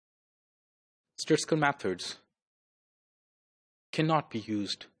Statistical methods cannot be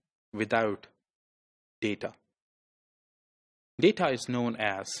used without data. Data is known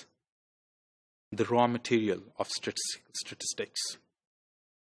as the raw material of statistics.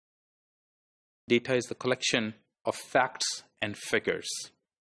 Data is the collection of facts and figures,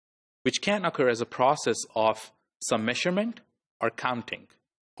 which can occur as a process of some measurement or counting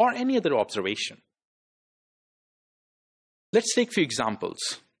or any other observation. Let's take a few examples.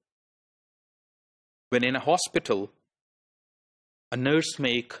 When in a hospital, a nurse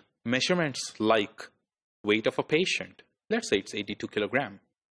makes measurements like weight of a patient. Let's say it's 82 kilograms.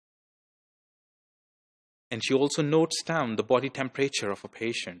 And she also notes down the body temperature of a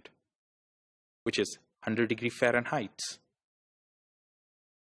patient, which is 100 degrees Fahrenheit.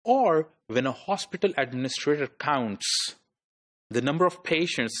 Or when a hospital administrator counts the number of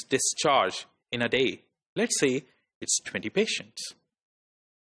patients discharged in a day. Let's say it's 20 patients.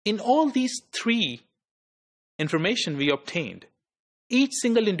 In all these three information we obtained, each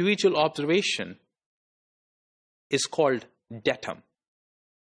single individual observation is called datum,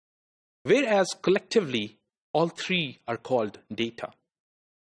 whereas collectively all three are called data.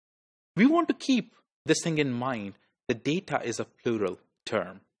 We want to keep this thing in mind that data is a plural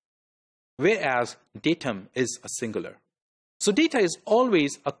term, whereas datum is a singular. So data is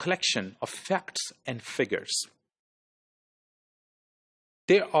always a collection of facts and figures.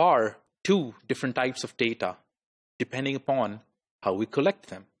 There are two different types of data depending upon how we collect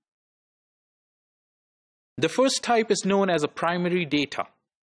them. The first type is known as a primary data.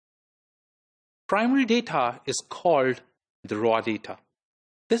 Primary data is called the raw data.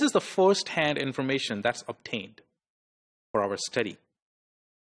 This is the first-hand information that's obtained for our study.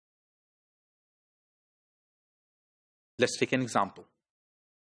 Let's take an example.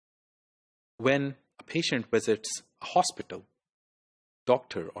 When a patient visits a hospital,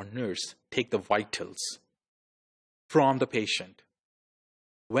 doctor or nurse take the vitals from the patient.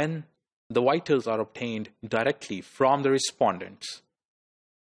 When the vitals are obtained directly from the respondents,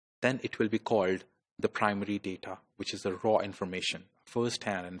 then it will be called the primary data, which is the raw information,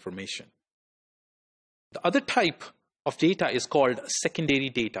 first-hand information. The other type of data is called secondary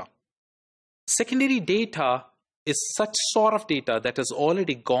data. Secondary data is such sort of data that has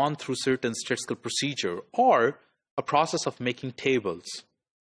already gone through certain statistical procedure or a process of making tables,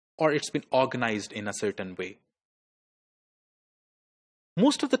 or it's been organized in a certain way.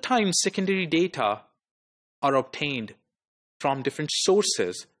 Most of the time, secondary data are obtained from different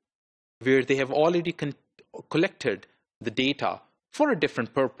sources where they have already collected the data for a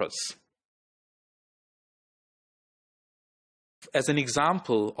different purpose. As an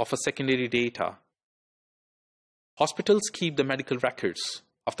example of a secondary data, hospitals keep the medical records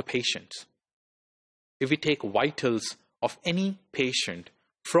of the patients. If we take vitals of any patient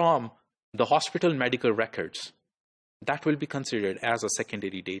from the hospital medical records, that will be considered as a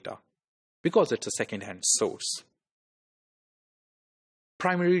secondary data because it's a second-hand source.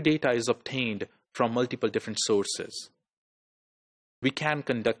 Primary data is obtained from multiple different sources. We can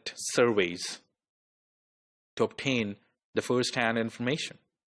conduct surveys to obtain the first-hand information.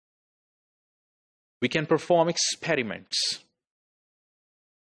 We can perform experiments.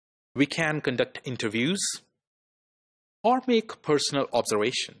 We can conduct interviews or make personal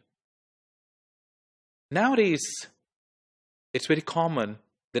observation. Nowadays, it's very common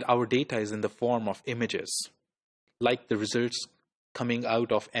that our data is in the form of images, like the results coming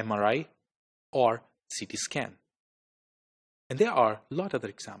out of MRI or CT scan. And there are a lot of other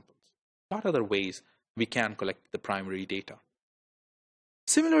examples, a lot of other ways we can collect the primary data.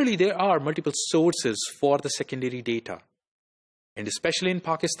 Similarly, there are multiple sources for the secondary data. And especially in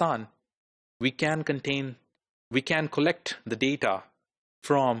Pakistan, we can collect the data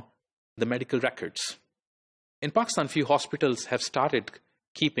from the medical records. In Pakistan, few hospitals have started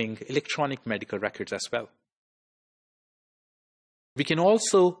keeping electronic medical records as well. We can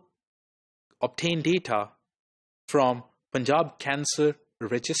also obtain data from Punjab Cancer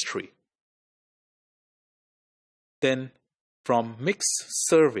Registry, then from mixed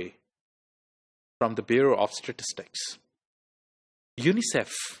survey from the Bureau of Statistics,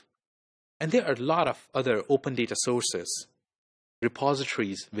 UNICEF, and there are a lot of other open data sources,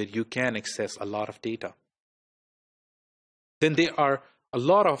 repositories where you can access a lot of data. Then there are a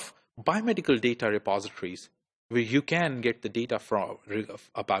lot of biomedical data repositories where you can get the data from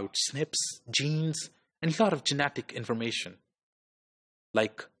about SNPs, genes, and a lot of genetic information,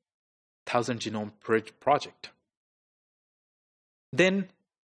 like 1000 Genome Project. Then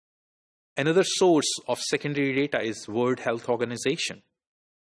another source of secondary data is World Health Organization,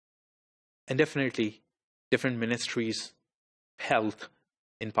 and definitely different ministries of health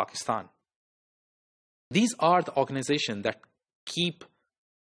in Pakistan. These are the organizations that keep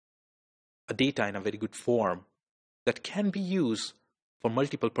a data in a very good form that can be used for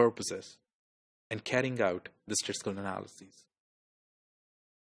multiple purposes and carrying out the statistical analyses.